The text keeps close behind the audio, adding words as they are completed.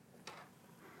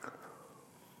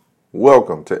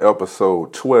Welcome to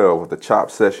episode 12 of the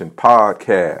Chop Session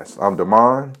Podcast. I'm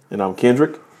Damon. And I'm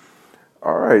Kendrick.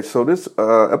 All right, so this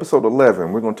episode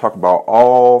 11, we're going to talk about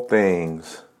all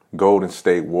things Golden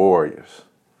State Warriors.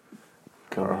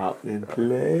 Come out and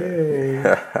play.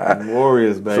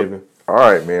 Warriors, baby. All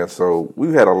right, man, so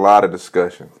we've had a lot of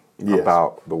discussion Yes.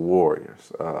 about the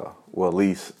Warriors. Well, at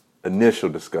least initial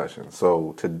discussion.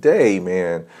 So today,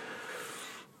 man,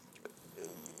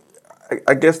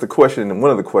 I guess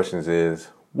one of the questions is,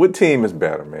 what team is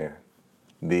better, man?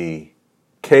 The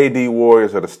KD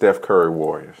Warriors or the Steph Curry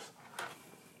Warriors?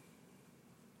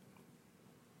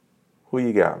 Who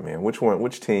you got, man?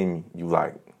 Which team you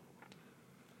like?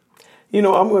 You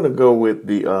know, I'm going to go with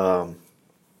the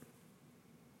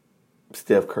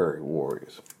Steph Curry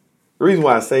Warriors. The reason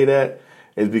why I say that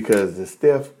is because the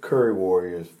Steph Curry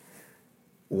Warriors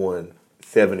won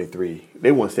 73.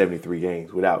 They won 73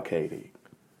 games without KD.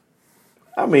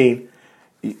 I mean,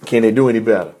 can they do any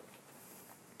better?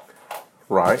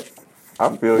 Right.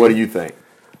 I feel What do you think?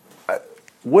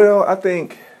 Well, I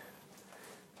think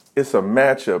it's a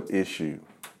matchup issue.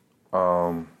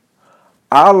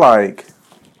 I like,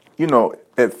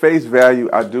 at face value,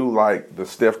 I do like the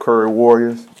Steph Curry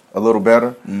Warriors a little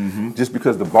better, just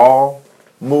because the ball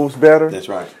moves better. That's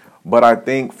right. But I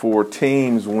think for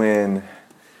teams when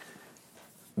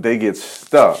they get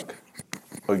stuck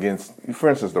against, for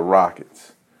instance, the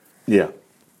Rockets, Yeah.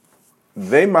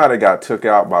 they might have got took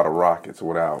out by the Rockets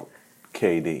without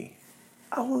KD.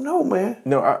 I don't know, man.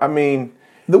 No, I mean,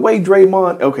 The way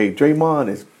Draymond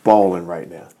is balling right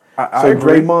now. I So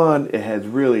agree. Draymond has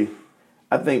really,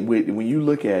 I think when you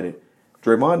look at it,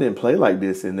 Draymond didn't play like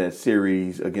this in that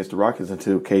series against the Rockets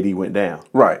until KD went down.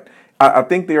 right. I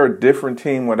think they're a different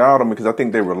team without him because I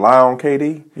think they rely on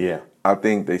KD. Yeah. I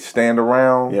think they stand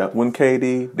around Yeah. when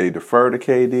KD, they defer to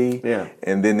KD, Yeah.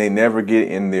 and then they never get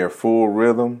in their full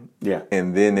rhythm, Yeah.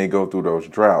 and then they go through those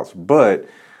droughts. But,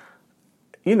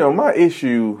 my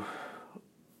issues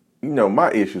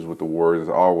with the Warriors is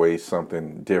always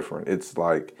something different. It's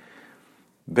like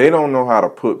they don't know how to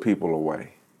put people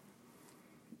away.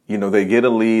 They get a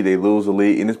lead, they lose a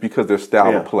lead, and it's because their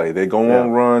style of play. They go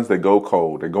on runs, they go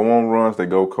cold. They go on runs, they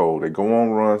go cold. They go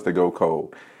on runs, they go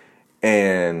cold.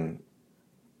 And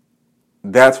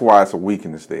that's why it's a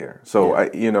weakness there. So,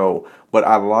 but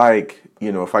I like,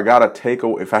 if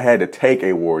I had to take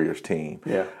a Warriors team,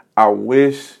 I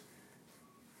wish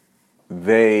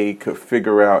they could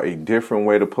figure out a different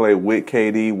way to play with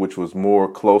KD, which was more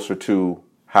closer to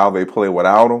how they play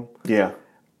without him. Yeah.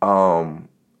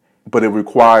 But it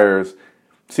requires,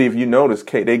 if you notice,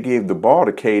 they gave the ball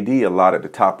to KD a lot at the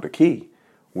top of the key,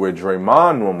 where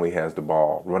Draymond normally has the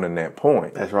ball running that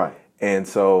point. That's right. And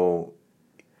so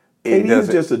KD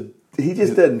doesn't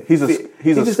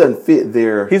fit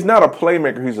there. He's not a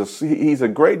playmaker. He's a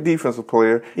great defensive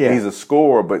player. Yeah. He's a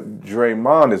scorer, but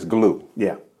Draymond is glue.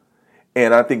 Yeah.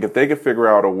 And I think if they could figure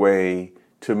out a way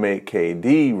to make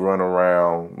KD run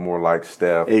around more like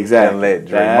Steph and let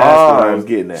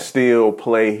Draymond still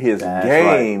play his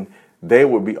game, they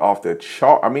would be off the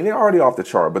chart. I mean, they're already off the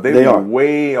chart, but they are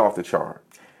way off the chart.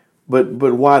 But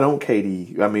why don't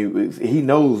KD? I mean, he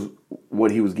knows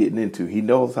what he was getting into. He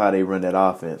knows how they run that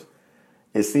offense.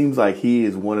 It seems like he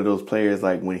is one of those players,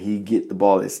 like when he get the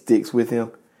ball, it sticks with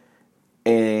him,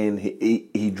 and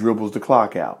he dribbles the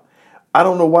clock out. I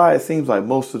don't know why it seems like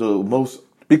most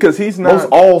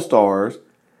all-stars,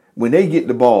 when they get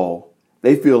the ball,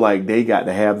 they feel like they got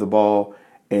to have the ball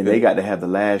and they got to have the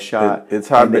last shot. It's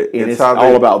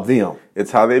all about them.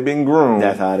 It's how they've been groomed.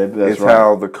 That's how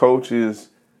how the coaches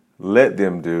let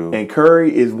them do. And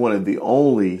Curry is one of the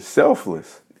only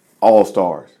selfless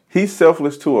all-stars. He's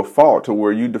selfless to a fault, to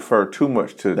where you defer too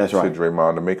much to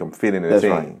Draymond to make him fit in the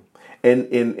team. Right.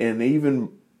 And even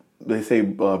they say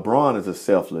Bron is a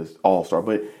selfless all-star,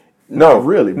 but not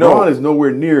really. Bron is nowhere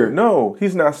near. No,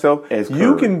 he's not as Curry.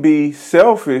 You can be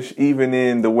selfish even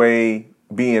in the way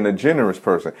being a generous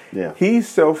person. Yeah. He's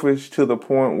selfish to the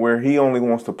point where he only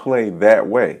wants to play that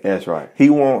way. That's right.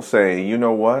 He won't say, you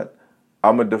know what?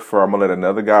 I'm going to defer. I'm going to let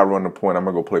another guy run the point. I'm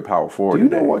going to go play power forward today.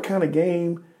 Do you know what kind of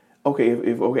game? Okay,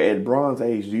 if at Bron's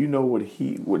age, do you know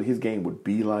what his game would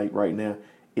be like right now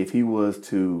if he was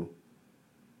to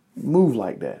move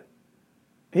like that?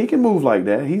 He can move like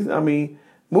that.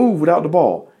 Move without the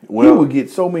ball. He would get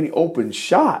so many open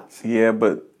shots. Yeah,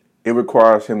 but it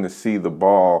requires him to see the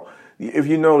ball. If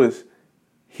you notice,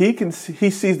 he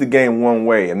sees the game one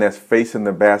way, and that's facing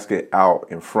the basket out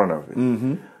in front of it.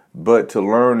 Mm-hmm. But to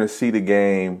learn to see the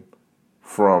game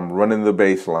from running the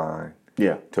baseline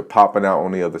to popping out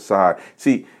on the other side.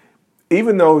 See,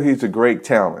 even though he's a great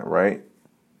talent, right?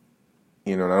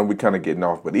 you know, now we're kind of getting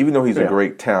off, but even though he's a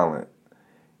great talent,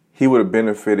 he would have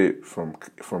benefited from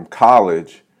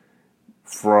college.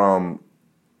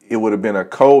 It would have been a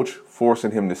coach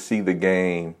forcing him to see the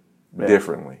game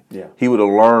differently. Yeah. He would have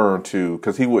learned to,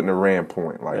 because he wouldn't have ran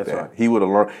point like that. Right. He would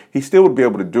have learned. He still would be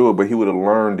able to do it, but he would have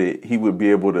learned it. He would be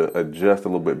able to adjust a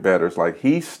little bit better. It's like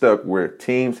he's stuck where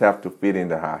teams have to fit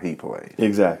into how he plays.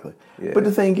 Exactly. Yeah. But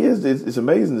the thing is, it's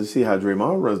amazing to see how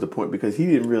Draymond runs the point because he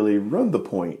didn't really run the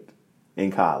point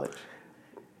in college.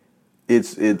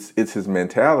 It's his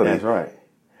mentality. That's right.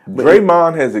 But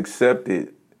Draymond has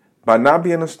accepted, by not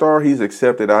being a star, he's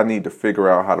accepted I need to figure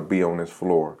out how to be on this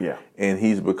floor. Yeah. And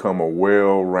he's become a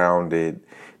well-rounded.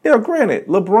 Now, granted,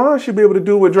 LeBron should be able to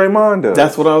do what Draymond does.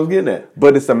 That's what I was getting at.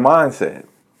 But it's a mindset.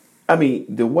 I mean,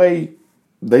 the way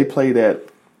they play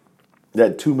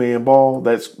that two-man ball,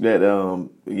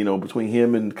 between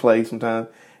him and Clay sometimes,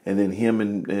 and then him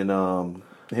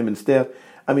and Steph.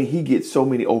 I mean, he gets so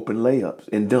many open layups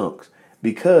and dunks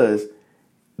because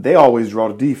they always draw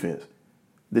the defense.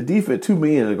 The defense, two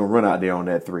men are going to run out there on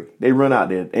that three. They run out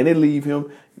there, and they leave him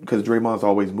because Draymond's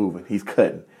always moving. He's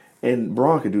cutting. And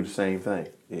Bron could do the same thing.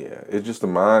 Yeah, it's just a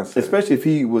mindset. Especially if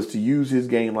he was to use his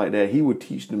game like that, he would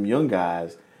teach them young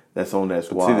guys that's on that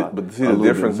squad. But the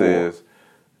difference is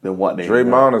than what they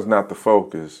Draymond is not the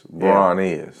focus. Bron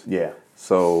is. Yeah.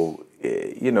 So,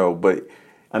 but...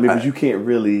 but you can't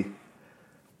really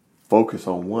focus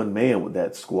on one man with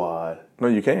that squad. No,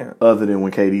 you can't. Other than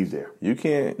when KD's there. You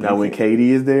can't. Now, when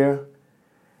KD is there,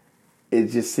 it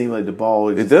just seems like the ball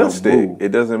it does stick. Move. It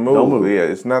doesn't move. Don't move. Yeah,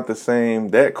 it's not the same.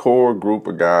 That core group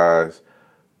of guys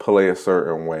play a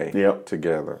certain way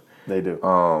together. They do.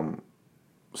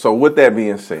 So with that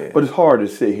being said. But it's hard to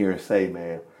sit here and say,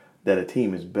 man, that a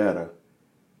team is better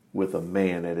with a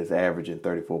man that is averaging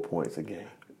 34 points a game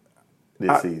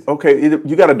this season. Okay,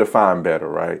 you got to define better,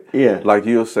 right? Yeah. Like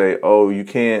you'll say, you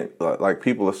can't, like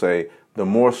people will say, the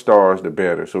more stars, the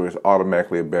better. So it's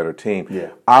automatically a better team. Yeah.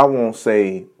 I won't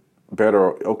say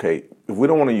better. Okay, if we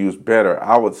don't want to use better,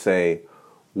 I would say,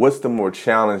 what's the more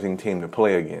challenging team to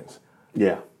play against?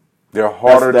 Yeah. They're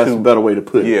harder that's a better way to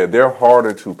put it. Yeah, they're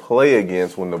harder to play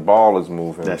against when the ball is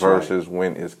moving versus right.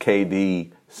 when it's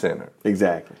KD center.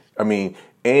 Exactly. I mean,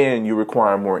 and you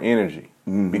require more energy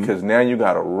because now you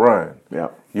got to run. Yeah.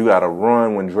 You got to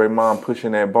run when Draymond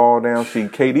pushing that ball down. See,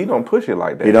 KD don't push it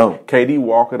like that. He don't. KD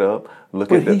walk it up.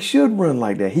 But he should run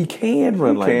like that. He can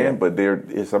run like that. He can, but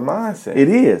it's a mindset. It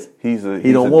is. He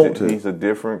don't want to. He's a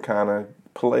different kind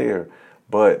of player.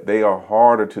 But they are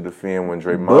harder to defend when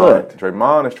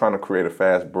Draymond is trying to create a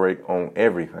fast break on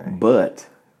everything. But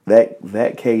that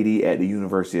KD at the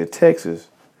University of Texas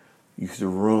used to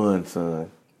run,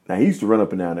 son. Now he used to run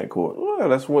up and down that court. Well,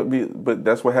 that's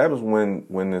what happens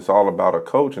when it's all about a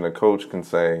coach, and a coach can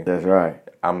say, "That's right.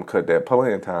 I'm gonna cut that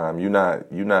playing time. You're not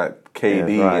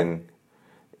KD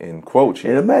and quote you."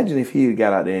 And imagine if he had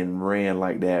got out there and ran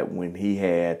like that when he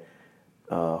had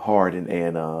Harden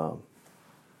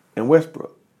and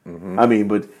Westbrook. Mm-hmm. I mean,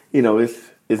 but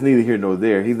it's neither here nor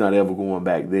there. He's not ever going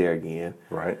back there again.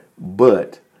 Right.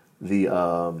 But the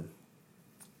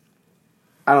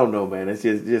I don't know, man. It's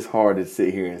just hard to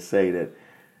sit here and say that.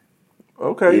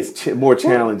 Okay. It's more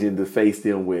challenging to face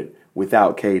them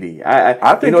without KD.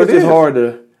 I think it's just hard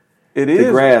to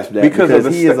grasp that because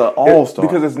he is an all-star.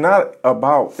 Because it's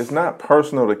not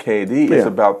personal to KD. Yeah. It's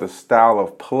about the style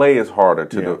of play is harder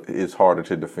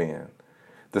to defend.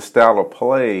 The style of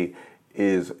play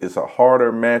is a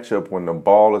harder matchup when the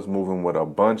ball is moving with a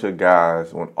bunch of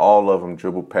guys, when all of them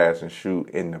dribble, pass, and shoot,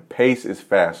 and the pace is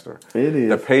faster. It is.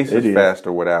 The pace is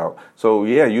faster without. So,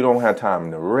 you don't have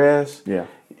time to rest. Yeah.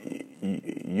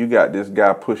 You got this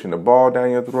guy pushing the ball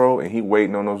down your throat, and he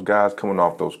waiting on those guys coming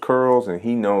off those curls, and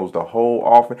he knows the whole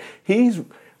offense.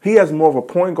 He has more of a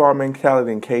point guard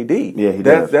mentality than KD. Yeah, he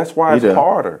does. That's why it's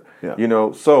harder.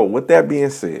 Yeah. So, with that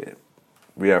being said,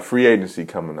 we have free agency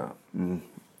coming up.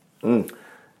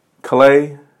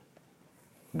 Clay,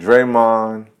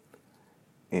 Draymond,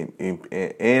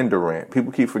 and Durant.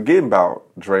 People keep forgetting about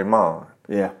Draymond.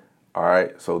 Yeah. All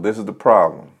right. So this is the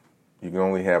problem. You can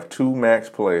only have 2 max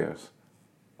players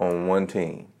on one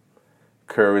team.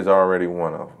 Curry's already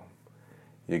one of them.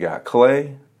 You got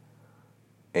Clay,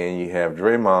 and you have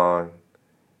Draymond,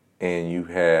 and you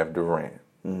have Durant.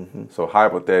 Mm-hmm. So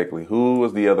hypothetically, who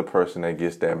is the other person that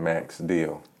gets that max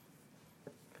deal?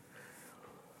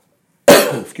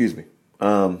 Excuse me.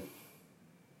 I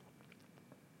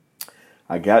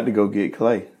got to go get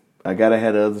Clay. I got to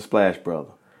have the other Splash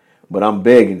brother. But I'm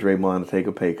begging Draymond to take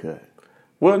a pay cut.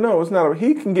 Well, no, it's not.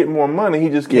 He can get more money. He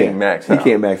just can't max out. He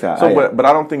can't max out. So, but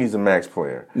I don't think he's a max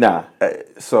player. Nah.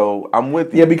 So I'm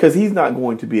with you. Yeah, because he's not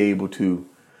going to be able to.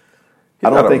 I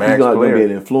don't think he's not going to be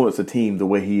able to influence a team the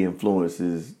way he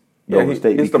influences Golden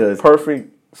State. It's the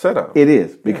perfect setup. It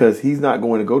is, because he's not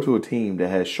going to go to a team that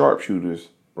has sharpshooters.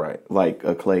 Right, like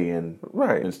a Clay and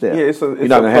Steph. Yeah, you're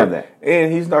not gonna have that,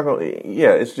 and he's not gonna.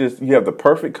 Yeah, it's just you have the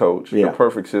perfect coach, the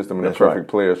perfect system, and the perfect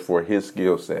players for his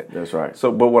skill set. That's right. So,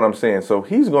 but what I'm saying, so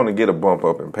he's going to get a bump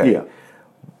up in pay. Yeah.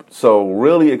 So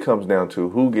really, it comes down to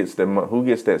who gets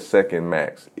that second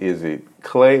max. Is it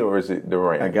Clay or is it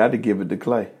Durant? I got to give it to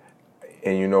Clay.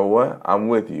 And you know what? I'm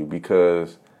with you,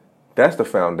 because that's the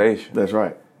foundation. That's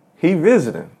right. He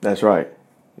visiting. That's right.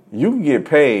 You can get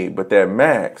paid, but that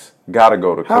max got to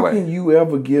go to Clay. How can you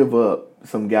ever give up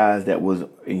some guys that was,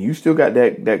 and you still got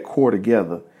that core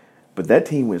together, but that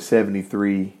team went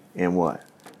 73 and what?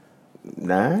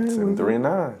 9? 73 and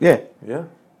 9. Yeah. Yeah.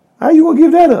 How you going to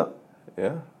give that up?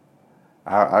 Yeah.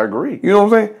 I agree. You know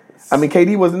what I'm saying? I mean,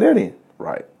 KD wasn't there then.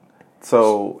 Right.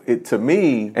 So, to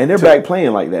me... And they're back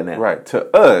playing like that now. Right. To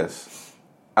us,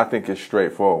 I think it's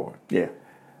straightforward. Yeah.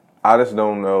 I just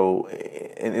don't know,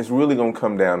 and it's really going to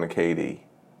come down to KD.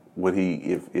 Would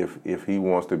he, if he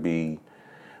wants to be,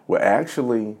 well,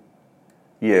 actually,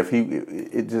 yeah,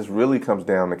 it just really comes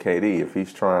down to KD. If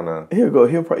he's trying to,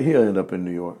 he'll end up in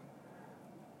New York.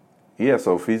 Yeah,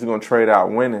 so if he's going to trade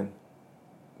out winning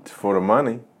for the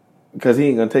money, because he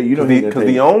ain't going to take you. Because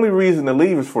the only reason to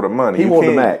leave is for the money. He wants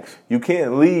the max. You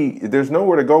can't leave. There's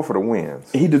nowhere to go for the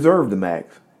wins. He deserved the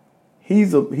max.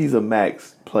 He's a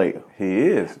max player. He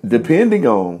is. Depending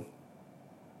on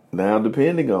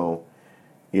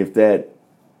if that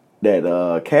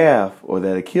calf or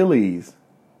that Achilles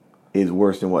is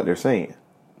worse than what they're saying.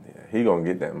 Yeah, he gonna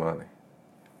get that money.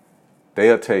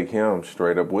 They'll take him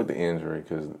straight up with the injury,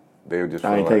 because they'll just.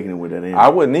 I ain't taking him with that injury. I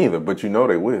wouldn't either, but you know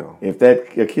they will. If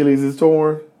that Achilles is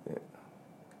torn,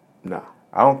 no.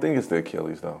 I don't think it's the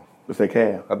Achilles though. It's that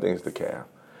calf. I think it's the calf.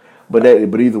 But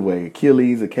either way,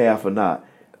 Achilles, a calf or not,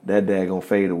 that daggone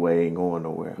fade away ain't going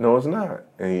nowhere. No, it's not.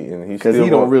 And he's because he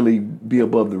don't really be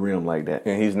above the rim like that.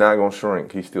 And he's not going to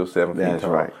shrink. He's still 7 feet tall. That's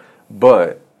right.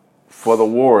 But for the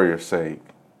Warriors' sake,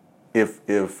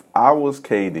 if I was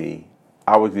KD,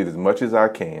 I would get as much as I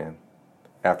can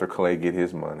after Clay get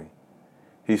his money.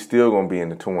 He's still going to be in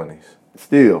the 20s.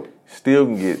 Still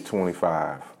can get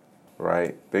 25,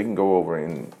 right? They can go over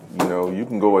and, you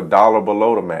can go $1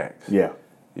 below the max. Yeah.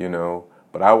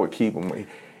 But I would keep him.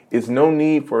 It's no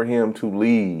need for him to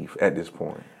leave at this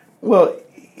point. Well,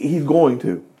 he's going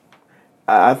to.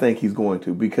 I think he's going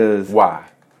to, because... Why?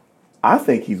 I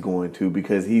think he's going to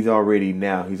because he's already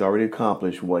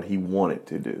accomplished what he wanted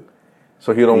to do.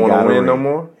 So he don't want to win no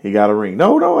more? He got a ring.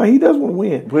 No, he does want to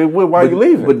win. But why are you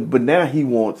leaving? But now he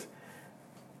wants...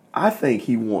 I think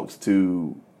he wants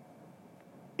a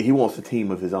team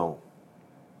of his own.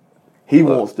 He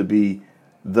wants to be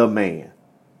the man.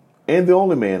 And the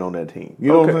only man on that team. You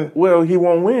know what I'm saying? Well, he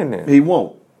won't win then. He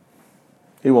won't.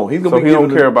 He's gonna so he don't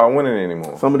care about winning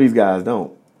anymore. Some of these guys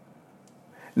don't.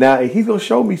 Now he's gonna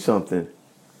show me something.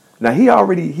 Now he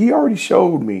already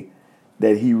showed me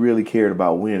that he really cared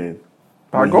about winning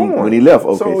when he left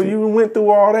OKC. So you went through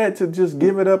all that to just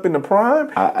give it up in the prime?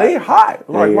 They hot.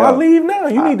 Like, why leave now?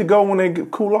 You need to go when they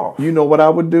cool off. You know what I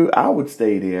would do? I would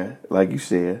stay there, like you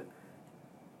said.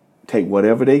 Take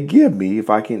whatever they give me. If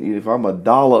I'm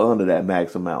 $1 under that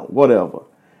max amount, whatever,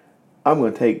 I'm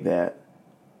going to take that.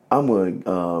 I'm going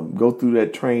to go through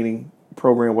that training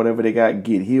program, whatever they got,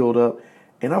 get healed up,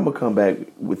 and I'm going to come back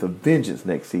with a vengeance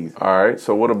next season. All right.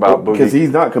 So what about Boogie? Because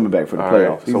he's not coming back for the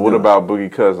playoffs. Right. So what about Boogie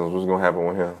Cousins? What's going to happen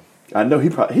with him? I know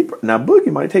now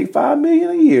Boogie might take $5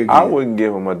 million a year. Again. I wouldn't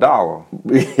give him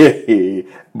 $1.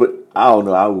 But I don't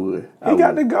know. I would. He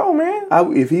got to go, man.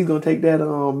 If he's going to take that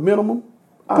minimum.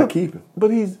 I'll keep him.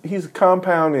 But he's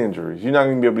compound injuries. You're not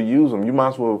going to be able to use him. You might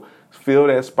as well fill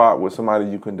that spot with somebody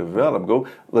you can develop.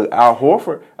 Look, Al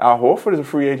Horford. Al Horford is a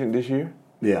free agent this year.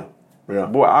 Yeah.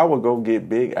 Boy, I would go get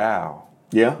Big Al.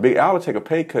 Yeah. Big Al would take a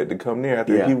pay cut to come there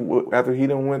after he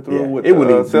done went through with it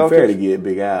wouldn't Celtics. Be fair to get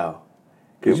Big Al.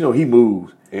 Because he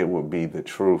moves. It would be the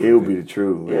truth. It would be the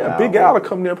truth. Yeah, Big Al would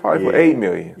come there probably for $8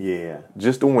 million. Yeah.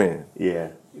 Just to win.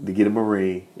 Yeah. To get him a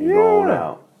ring and go on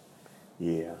out.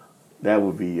 Yeah. That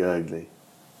would be ugly.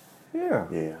 Yeah.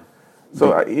 Yeah.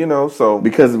 So,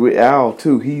 because with Al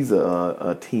too, he's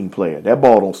a team player. That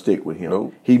ball don't stick with him.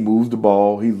 Nope. He moves the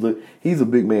ball. He's a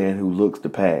big man who looks to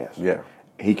pass. Yeah.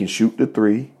 He can shoot the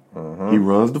three. Mm-hmm. He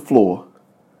runs the floor.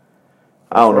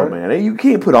 I don't know, man. You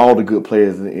can't put all the good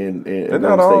players in Golden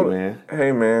State, man.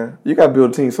 Hey, man. You got to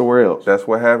build a team somewhere else. That's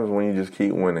what happens when you just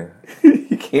keep winning.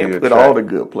 You can't put all the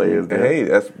good players there.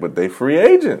 Hey, but they free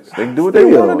agents. They do what they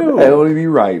want to do. That wouldn't be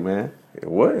right, man.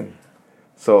 It wouldn't.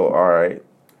 So, all right.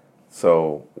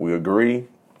 So, we agree.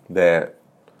 that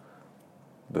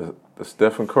the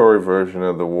Stephen Curry version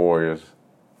of the Warriors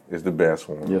is the best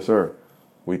one. Yes, sir.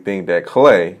 We think that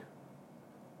Klay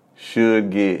should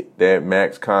get that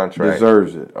max contract.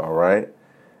 Deserves it. All right.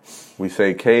 We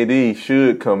say KD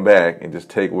should come back and just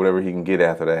take whatever he can get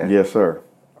after that. Yes, sir.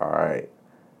 All right.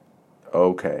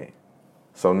 Okay.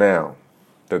 So now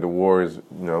that the Warriors,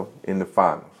 in the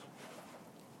finals,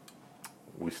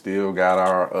 we still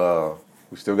got the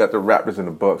Raptors and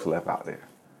the Bucks left out there.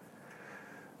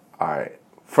 All right.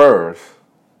 First,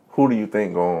 who do you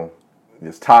think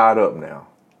it's tied up now?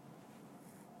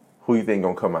 Who you think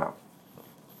gonna come out?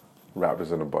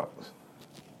 Raptors and the Bucks.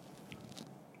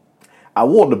 I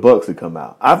want the Bucks to come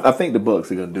out. I think the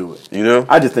Bucks are gonna do it. You know?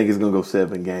 I just think it's gonna go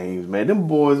 7 games, man. Them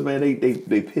boys, man,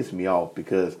 they piss me off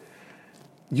because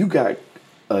you got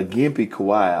a gimpy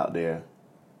Kawhi out there,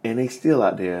 and they still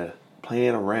out there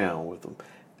playing around with them.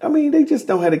 I mean, they just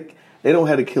don't have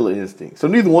the killer instinct. So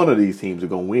neither one of these teams are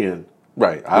gonna win.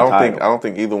 Right. I don't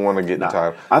think either one will get the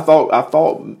title. I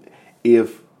thought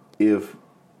if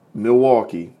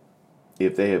Milwaukee,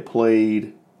 if they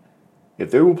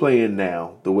were playing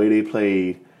now the way they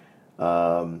played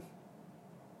that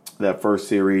first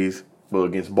series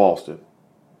against Boston,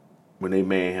 when they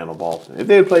manhandled Boston, if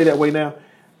they had played that way now,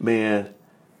 man,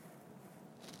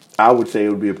 I would say it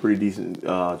would be a pretty decent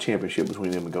championship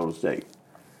between them and Golden State.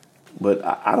 But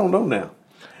I don't know now.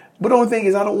 But the only thing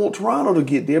is I don't want Toronto to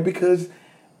get there because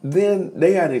then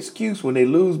they had an excuse when they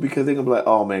lose because they're going to be like,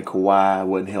 oh, man, Kawhi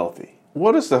wasn't healthy.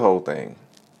 What is the whole thing?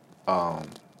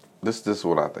 This is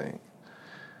what I think.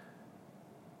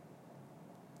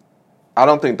 I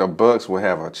don't think the Bucks will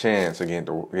have a chance against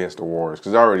the Warriors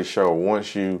because I already showed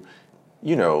once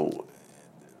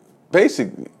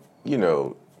basically,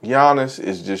 Giannis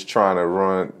is just trying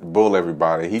to bull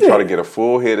everybody. He try to get a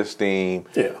full head of steam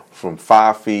from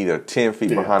 5 feet or 10 feet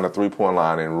behind the 3-point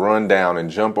line and run down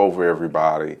and jump over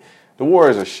everybody. The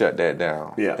Warriors will shut that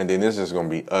down. Yeah. And then this is going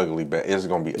to be ugly. It's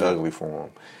going to be ugly for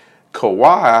him.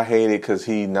 Kawhi, I hate it because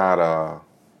he's not.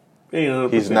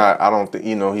 He's not. I don't think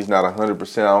he's not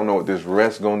 100%. I don't know what this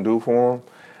rest going to do for him.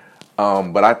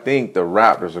 But I think the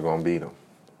Raptors are going to beat him.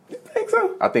 You think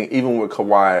so? I think even with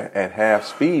Kawhi at half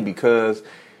speed because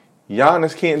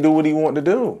Giannis can't do what he wants to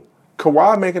do.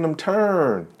 Kawhi making him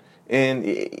turn, and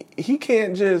he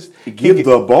can't just give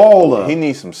the ball up. He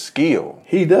needs some skill.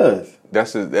 He does.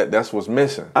 That's what's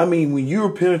missing. I mean, when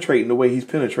you're penetrating the way he's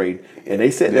penetrating, and they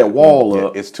set that wall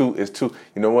up, it's too.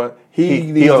 You know what?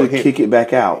 He needs to kick it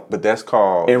back out. But that's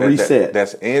called reset.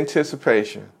 That's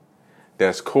anticipation.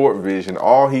 That's court vision.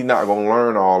 He's not gonna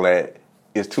learn all that.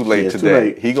 It's too late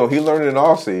today. He learned it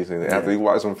all season after he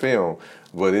watched some film,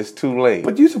 but it's too late.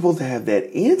 But you're supposed to have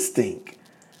that instinct.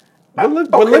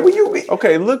 Look where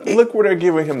they're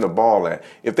giving him the ball at.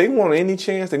 If they want any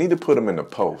chance, they need to put him in the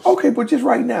post. Okay, but just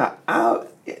right now,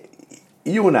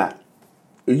 you and I,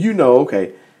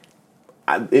 okay,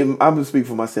 I'm gonna speak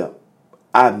for myself.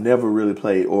 I've never really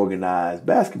played organized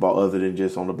basketball other than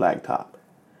just on the blacktop.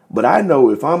 But I know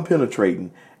if I'm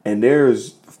penetrating and there's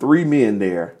 3 men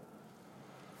there,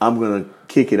 I'm going to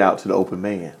kick it out to the open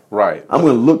man. Right. I'm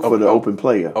going to look for the open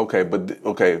player. Okay,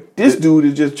 This dude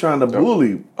is just trying to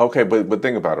bully. Okay, but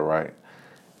think about it, right?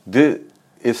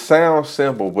 It sounds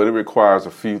simple, but it requires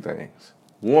a few things.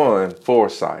 One,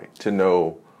 foresight to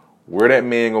know where that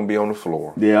man going to be on the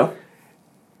floor. Yeah.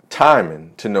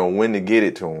 Timing to know when to get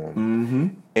it to him. Mm-hmm.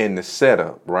 And the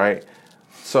setup, right?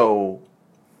 So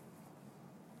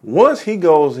once he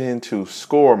goes into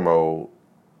score mode,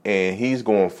 and he's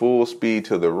going full speed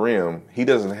to the rim, he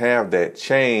doesn't have that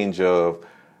change of,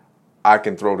 I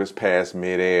can throw this pass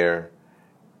midair.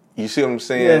 You see what I'm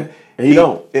saying? Yeah, he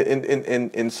don't.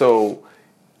 And so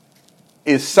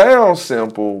it sounds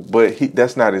simple, but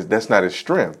that's not his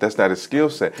strength. That's not his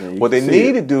skill set. Yeah, what they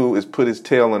need to do is put his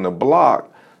tail in the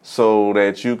block so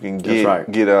that you can get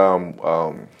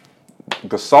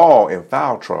Gasol in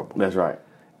foul trouble. That's right.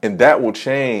 And that will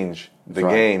change the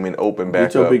game and open back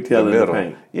up. Get your big tail in the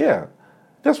paint. Yeah.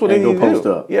 That's what they need to post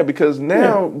do. Up. Yeah, because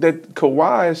now that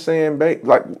Kawhi is saying,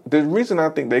 the reason I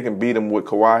think they can beat him with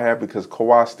Kawhi have because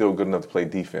Kawhi's still good enough to play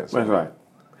defense. That's right.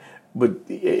 But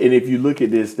and if you look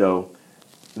at this though,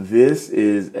 this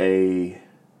is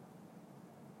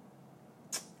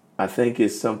I think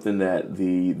it's something that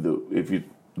the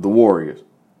Warriors,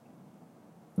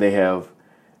 they have.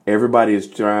 Everybody is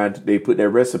they put their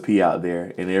recipe out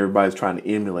there, and everybody's trying to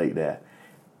emulate that.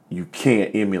 You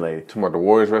can't emulate it. Talking about the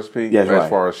Warriors recipe? That's right. As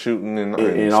far as shooting and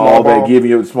all that, giving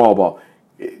you the small ball.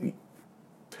 The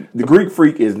Greek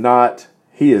Freak is not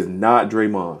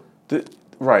Draymond.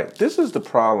 Right. This is the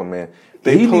problem, man.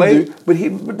 But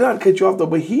not cut you off, though,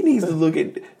 but he needs to look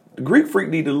at The Greek Freak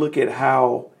need to look at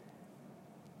how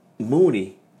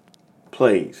Mooney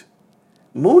plays.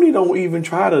 Mooney don't even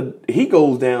try to. He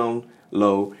goes down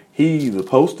low. He either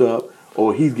post up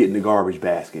or he's getting the garbage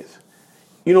baskets.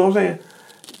 You know what I'm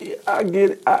saying? I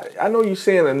get it. I know you're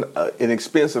saying an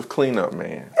expensive cleanup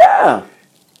man. Yeah.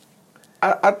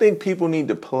 I think people need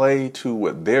to play to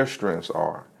what their strengths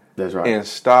are. That's right. And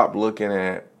stop looking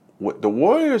at what the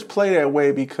Warriors play that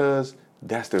way because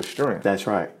that's their strength. That's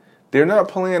right. They're not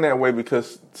playing that way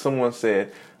because someone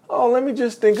said, "Oh, let me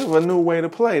just think of a new way to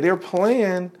play." They're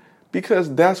playing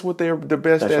because that's what they're the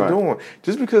best at doing.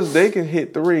 Just because they can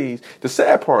hit threes. The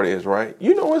sad part is, right,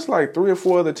 you know, it's like 3 or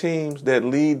 4 other teams that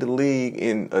lead the league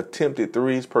in attempted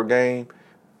threes per game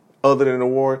other than the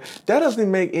Warriors. That doesn't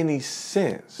make any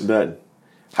sense. Doesn't.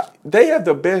 They have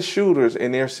the best shooters,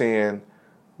 and they're saying,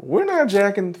 we're not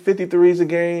jacking 53s a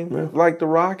game like the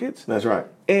Rockets. That's right.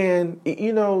 And,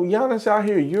 you know, Giannis out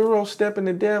here Euro stepping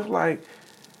to death. Like,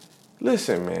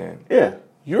 listen, man. Yeah.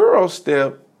 Euro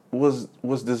step was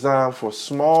designed for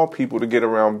small people to get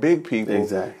around big people.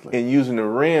 Exactly. And using the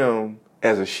rim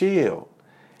as a shield.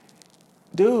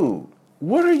 Dude,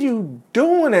 what are you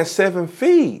doing at 7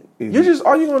 feet? Mm-hmm. You just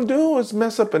all you're gonna do is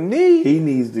mess up a knee. He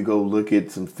needs to go look at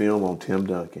some film on Tim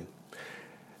Duncan.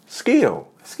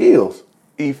 Skills.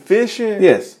 Efficient.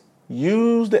 Yes.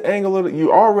 Use the angle of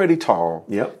you're already tall.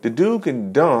 Yep. The dude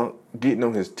can dunk, getting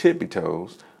on his tippy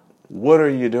toes. What are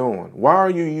you doing? Why are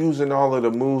you using all of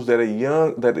the moves that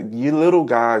you little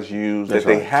guys use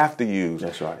they have to use?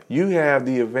 That's right. You have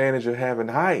the advantage of having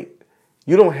height.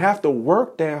 You don't have to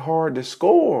work that hard to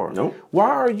score. Nope. Why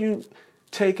are you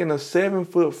taking a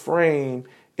 7-foot frame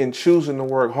and choosing to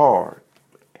work hard?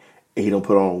 He don't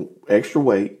put on extra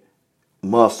weight,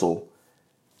 muscle.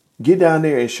 Get down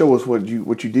there and show us what you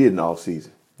did in the offseason.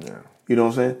 Yeah. You know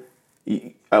what I'm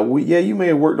saying? You may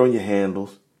have worked on your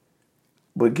handles,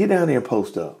 but get down there and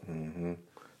post up. Mm-hmm.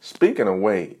 Speaking of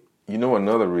weight, you know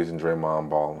another reason Draymond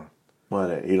balling?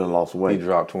 Why? He done lost weight. He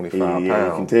dropped 25 pounds. Yeah,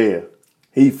 you can tell.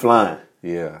 He flying.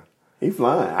 Yeah. He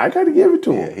flying. I got to give it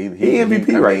to him. Yeah, he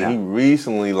MVP right now. He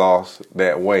recently lost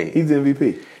that weight. He's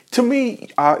MVP. To me,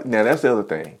 now that's the other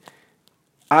thing.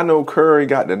 I know Curry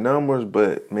got the numbers,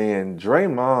 but, man,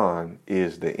 Draymond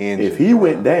is the engine. If he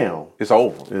went down, it's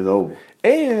over. It's over.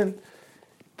 And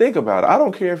think about it. I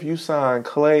don't care if you sign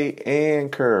Clay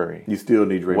and Curry. You still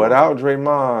need Draymond. Without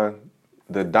Draymond,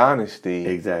 the dynasty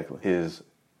is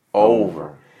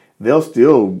over. They'll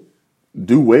still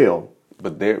do well.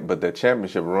 But the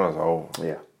championship run's over.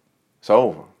 Yeah. It's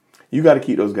over. You got to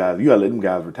keep those guys. You got to let them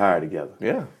guys retire together.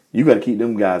 Yeah. You got to keep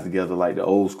them guys together like the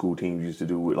old school teams used to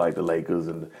do with like the Lakers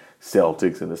and the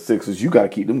Celtics and the Sixers. You got to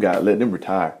keep them guys, let them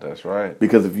retire. That's right.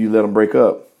 Because if you let them break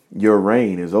up, your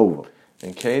reign is over.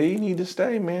 And KD need to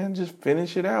stay, man. Just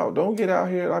finish it out. Don't get out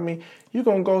here. I mean, you're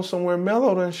going to go somewhere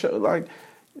mellow and show, like,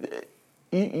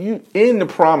 you in the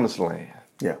promised land.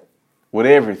 Yeah. With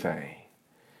everything.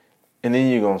 And then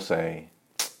you're going to say,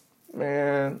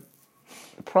 man,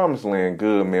 the promised land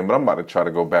good, man, but I'm about to try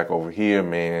to go back over here,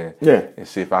 man. Yeah. And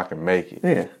see if I can make it.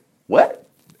 Yeah. What?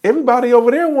 Everybody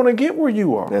over there want to get where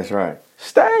you are. That's right.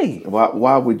 Stay.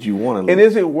 Why would you want to leave? And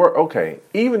is it work? Okay,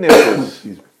 even if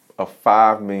it's a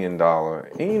 $5 million,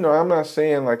 and you know, I'm not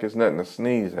saying like it's nothing to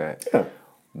sneeze at. Yeah.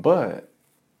 But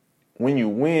when you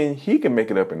win, he can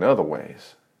make it up in other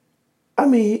ways. I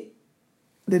mean,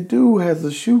 the dude has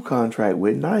a shoe contract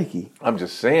with Nike. I'm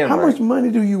just saying. How much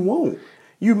money do you want?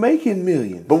 You making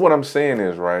millions. But what I'm saying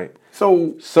is, right,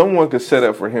 so someone could set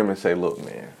up for him and say, look,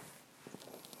 man,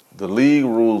 the league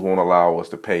rules won't allow us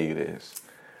to pay you this.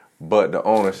 But the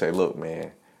owner say, look,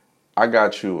 man, I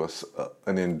got you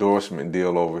an endorsement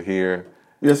deal over here.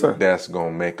 Yes, sir. That's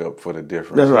going to make up for the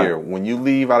difference That's right. here. When you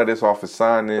leave out of this office,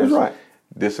 sign this. That's right.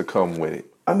 This will come with it.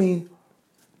 I mean,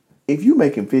 if you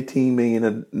making $15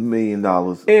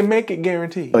 million and make it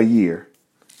guaranteed a year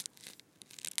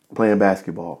playing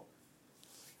basketball,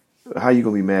 how you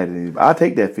gonna be mad at anybody? I'll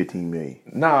take that $15 million.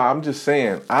 Nah, I'm just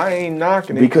saying I ain't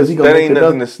knocking it because that ain't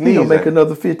nothing to sneeze at. He gonna make at.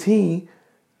 another 15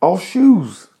 off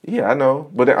shoes. Yeah, I know,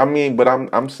 but I'm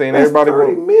saying that's everybody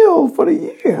 $30 million for the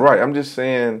year. Right, I'm just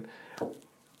saying,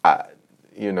 but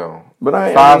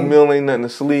 $5 million ain't nothing to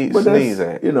sneeze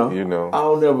at. You know,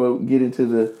 I'll never get into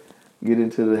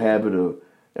the habit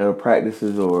of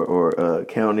practices or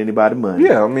counting anybody money.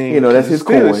 Yeah, I mean, that's his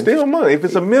coin. It's still money. If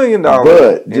it's $1 million,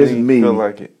 but just me, feel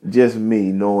like it. Just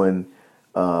me knowing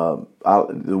the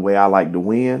way I like to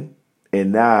win,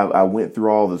 and now I went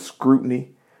through all the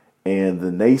scrutiny and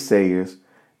the naysayers.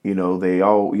 They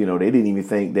didn't even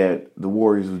think that the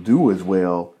Warriors would do as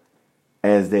well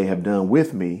as they have done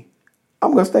with me.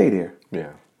 I'm gonna stay there.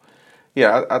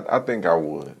 Yeah, I think I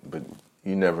would, but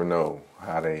you never know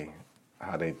how they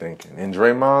thinking. And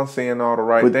Draymond saying all the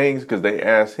right things because they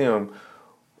asked him,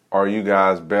 "Are you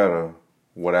guys better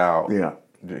without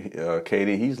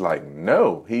KD?" He's like,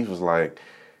 "No." He was like,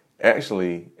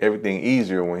 "Actually, everything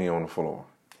easier when he on the floor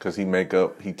because he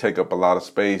take up a lot of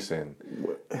space and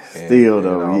still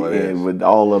though, with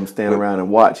all of them standing around and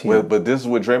watch him." But this is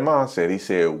what Draymond said. He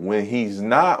said, "When he's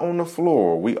not on the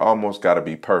floor, we almost got to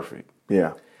be perfect."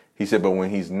 Yeah. He said, "But when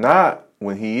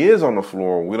he is on the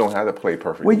floor, we don't have to play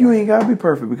perfect." Well, you ain't got to be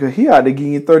perfect because he out there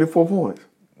getting you 34 points.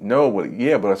 No, but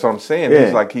that's what I'm saying.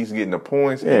 Yeah. He's getting the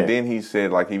points, and then he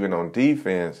said, like, even on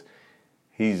defense,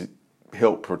 he's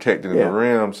helped protecting the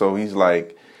rim. So he's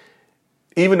like,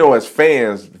 even though as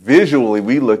fans, visually,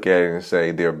 we look at it and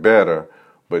say they're better,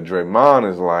 but Draymond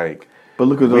is like, but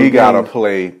look at those we got to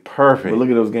play perfect. But look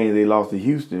at those games they lost to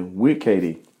Houston with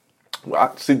KD.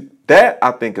 Well, see, that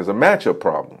I think is a matchup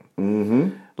problem.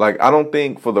 Mm-hmm. Like, I don't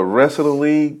think for the rest of the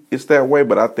league it's that way,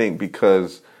 but I think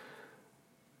because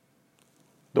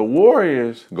the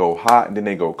Warriors go hot and then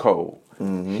they go cold.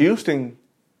 Mm-hmm. Houston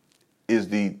is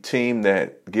the team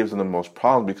that gives them the most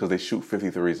problems because they shoot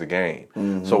 53s a game.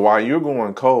 Mm-hmm. So while you're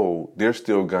going cold, they're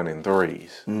still gunning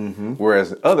threes. Mm-hmm.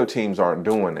 Whereas other teams aren't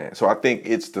doing that. So I think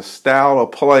it's the style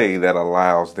of play that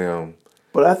allows them.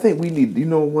 But I think we need,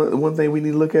 one thing we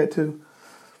need to look at too?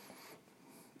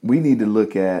 We need to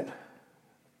look at,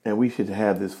 and we should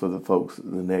have this for the folks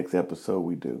the next episode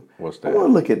we do. What's that? I want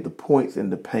to look at the points in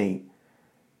the paint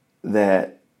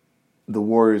that the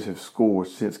Warriors have scored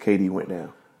since KD went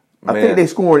down. I think they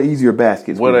scoring easier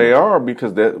baskets. Well, they are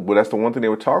because that's the one thing they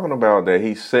were talking about, that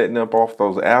he's setting up off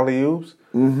those alley-oops.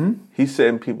 Mm-hmm. He's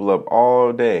setting people up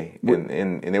all day.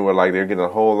 And they were like, they're getting a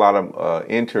whole lot of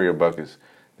interior buckets.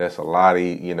 That's a lot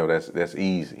of, that's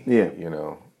easy. Yeah.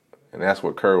 And that's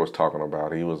what Kerr was talking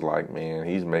about. He was like, man,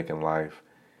 he's making life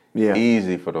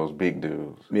easy for those big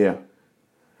dudes. Yeah.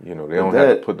 They don't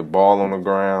have to put the ball on the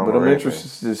ground. But I'm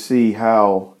interested to see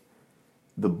how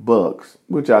the Bucks,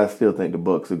 which I still think the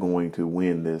Bucks are going to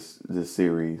win this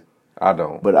series. I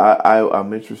don't. But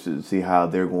I'm interested to see how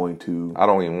they're going to. I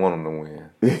don't even want them to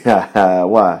win.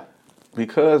 Why?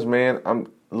 Because, man,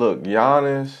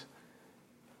 Giannis.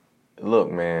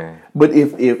 Look, man. But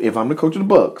if I'm the coach of the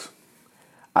Bucks,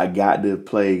 I got to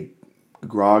play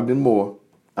Brogdon more.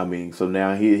 I mean, so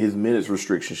now his minutes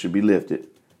restriction should be lifted.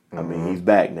 Mm-hmm. I mean, he's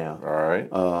back now. All right.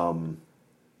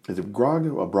 Is it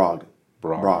Brogdon or Brogdon?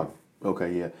 Brogdon.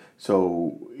 Okay, yeah.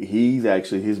 So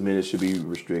his minutes should be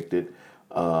restricted,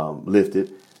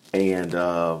 lifted, and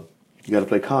you got to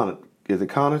play Connaughton. Is it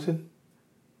Connaughton?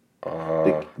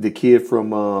 The kid from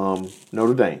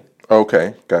Notre Dame.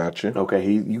 Okay, gotcha.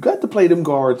 Okay, you got to play them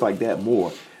guards like that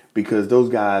more because those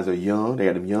guys are young. They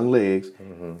got them young legs.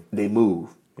 Mm-hmm. They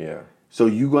move. Yeah. So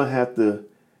you're gonna have to,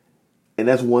 and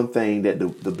that's one thing that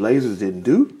the Blazers didn't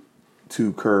do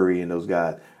to Curry and those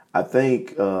guys. I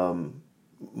think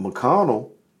McConnell,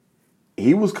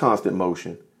 he was constant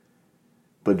motion,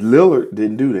 but Lillard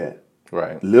didn't do that.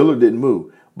 Right. Lillard didn't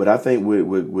move, but I think with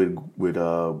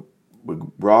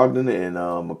Brogdon and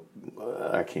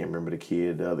I can't remember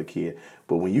the other kid,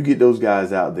 but when you get those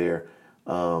guys out there,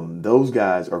 those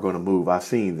guys are going to move. I've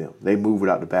seen them; they move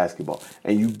without the basketball,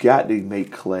 and you got to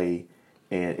make Clay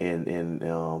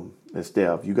and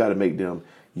Steph. You got to make them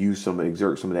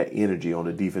exert some of that energy on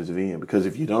the defensive end, because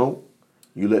if you don't,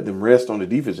 you let them rest on the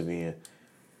defensive end,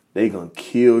 they gonna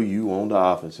kill you on the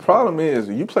offensive. Problem is,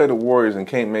 you play the Warriors and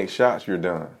can't make shots, you're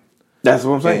done. That's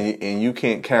what I'm saying. And you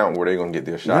can't count where they're gonna get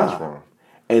their shots from.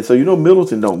 And so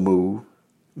Middleton don't move.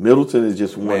 Middleton is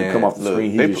just one to come off the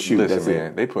screen. He just shoot. That's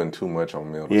it. They putting too much on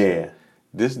Middleton. Yeah.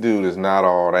 This dude is not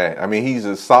all that. I mean, he's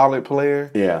a solid player.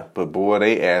 Yeah. But boy,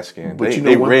 they asking. But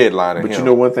they redlining him. But you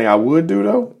know one thing I would do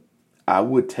though? I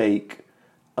would take.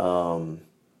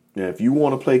 If you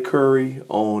want to play Curry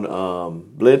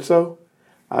on Bledsoe,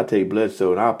 I take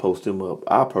Bledsoe and I'll post him up.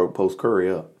 I'll post Curry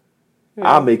up.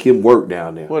 Yeah. I'll make him work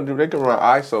down there. Well, dude, they can run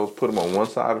ISOs, put him on one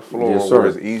side of the floor where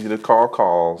it's easy to call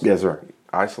calls. Yes, sir.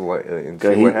 Isolate and see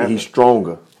what happens. He's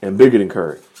stronger and bigger than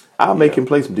Curry. I'll make him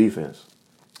play some defense.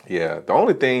 Yeah. The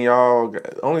only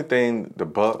thing the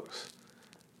Bucks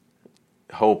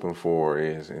hoping for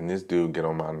is, and this dude get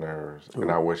on my nerves, and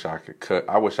I wish I could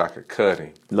cut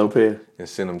him. Lopez? And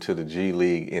send him to the G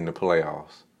League in the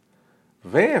playoffs.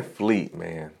 Van Fleet,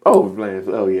 man.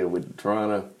 With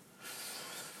Toronto.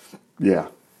 Yeah.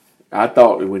 I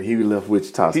thought when he left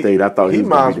Wichita State, I thought he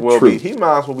might as well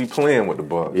be playing with the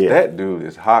Bucks. Yeah. That dude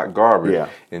is hot garbage. Yeah.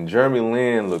 And Jeremy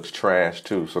Lin looks trash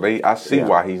too. So I see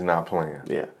why he's not playing.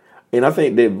 Yeah. And I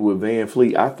think that with Van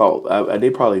Fleet, I thought they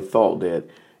probably thought that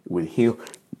with him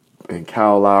and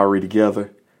Kyle Lowry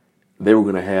together, they were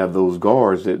going to have those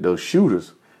guards, those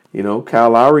shooters. You know,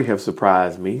 Kyle Lowry have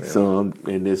surprised me some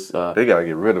in this. They got to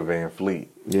get rid of Van Fleet.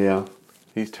 Yeah.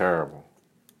 He's terrible.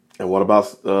 And what about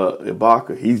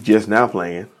Ibaka? He's just now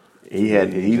playing. He's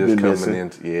been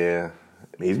missing.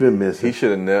 He's been missing. He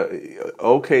should have never.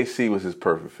 OKC was his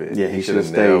perfect fit. Yeah, he should have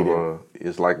stayed.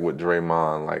 It's like with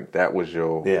Draymond. Like that was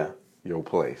your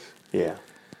place. Yeah.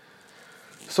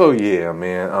 So yeah,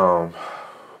 man.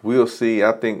 We'll see.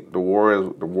 I think the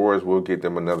Warriors will get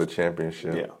them another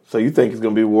championship. Yeah. So you think it's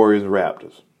going to be Warriors and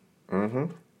Raptors?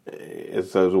 Mm-hmm.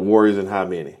 So the Warriors in how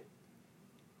many?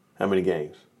 How many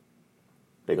games?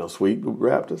 They going to sweep the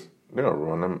Raptors? They're going to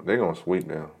run them. They're going to sweep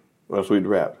them. Going to sweep the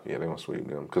Raptors? Yeah, they're going to sweep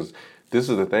them. Because this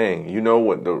is the thing. You know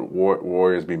what the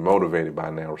Warriors be motivated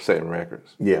by now? Setting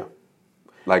records. Yeah.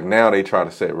 Like now they try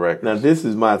to set records. Now this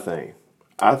is my thing.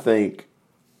 I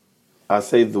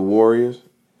say the Warriors,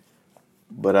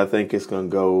 but I think it's going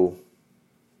to go.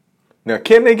 Now,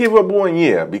 can they give up one?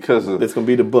 Yeah, because it's going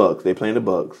to be the Bucks. They playing the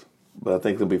Bucks, but I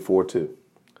think it'll be 4-2.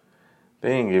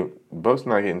 Bucks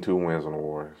not getting 2 wins on the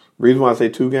Warriors. Reason why I say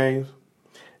 2 games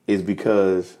is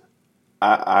because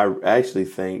I actually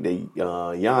think that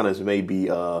Giannis may be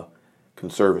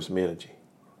conserving some energy.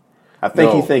 I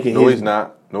think he's thinking he's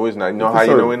not. No, he's not. You know how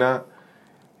you know he's not?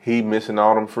 He missing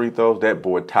all them free throws. That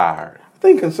boy tired. I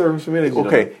think conserving some energy.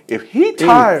 Okay, if he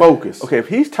tired, focus. Okay, if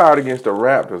he's tired against the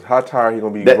Raptors, how tired he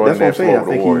gonna be running that floor with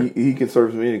the Warriors? I think he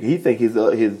conserves some energy. He think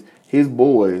his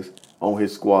boys on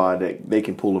his squad that they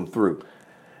can pull him through.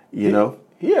 You know.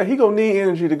 Yeah, he gonna need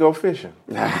energy to go fishing.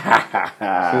 It's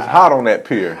hot on that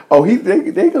pier. Oh,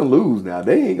 they gonna lose now.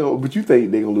 They ain't gonna. But you think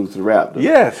they gonna lose to the Raptors?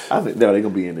 Yes, I think no, they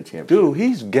gonna be in the championship. Dude,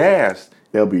 he's gassed.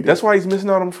 They'll be there. That's why he's missing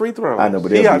all them free throws. I know,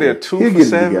 but he out there 2 for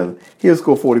 7. He'll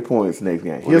score 40 points next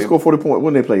game. He'll score 40 points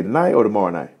when they play tonight or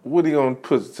tomorrow night. What, he gonna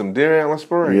put some deer antler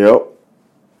spray? Yep.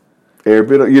 Every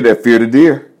bit of you that fear the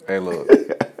deer. Hey, look,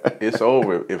 it's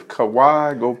over. If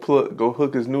Kawhi go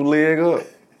hook his new leg up.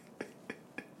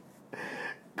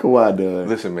 Kawhi done.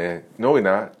 Listen, man. No, he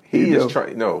not. He is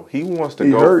trying. No, he wants to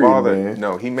go farther. Man.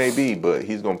 No, he may be, but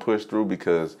he's gonna push through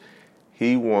because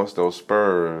he wants those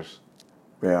Spurs.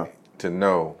 Yeah. To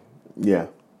know. Yeah.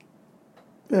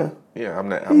 Yeah. Yeah. I'm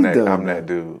that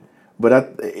dude.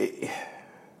 But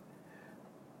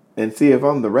and see if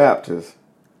I'm the Raptors.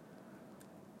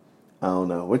 I don't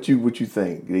know. What you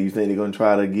think? Do you think they're gonna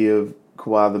try to give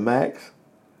Kawhi the max,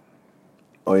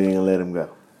 or you ain't gonna let him go?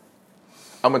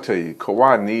 I'm gonna tell you,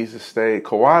 Kawhi needs to stay.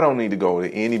 Kawhi don't need to go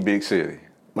to any big city.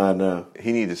 I know.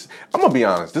 He needs to. I'm gonna be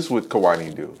honest. This is what Kawhi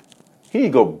need to do. He need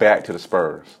to go back to the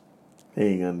Spurs. He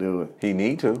ain't gonna do it. He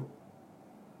need to.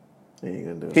 He ain't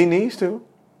gonna do it. He needs to.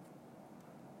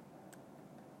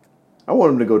 I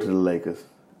want him to go to the Lakers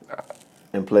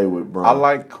and play with Bron. I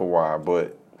like Kawhi,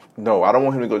 but no, I don't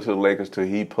want him to go to the Lakers till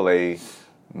he play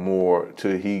more,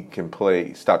 till he can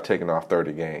play. Stop taking off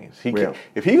 30 games.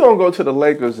 If he gonna go to the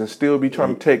Lakers and still be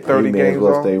trying to take 30 games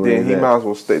off, then he might as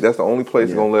well stay. That's the only place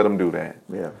that's gonna let him do that.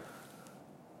 Yeah.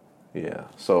 Yeah.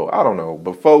 So I don't know,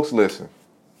 but folks, listen.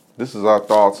 This is our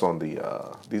thoughts on these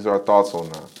are our thoughts on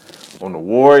the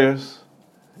Warriors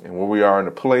and where we are in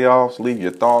the playoffs. Leave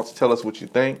your thoughts. Tell us what you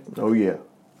think. Oh, yeah.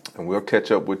 And we'll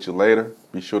catch up with you later.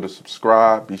 Be sure to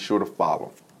subscribe. Be sure to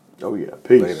follow. Oh, yeah.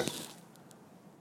 Peace. Later.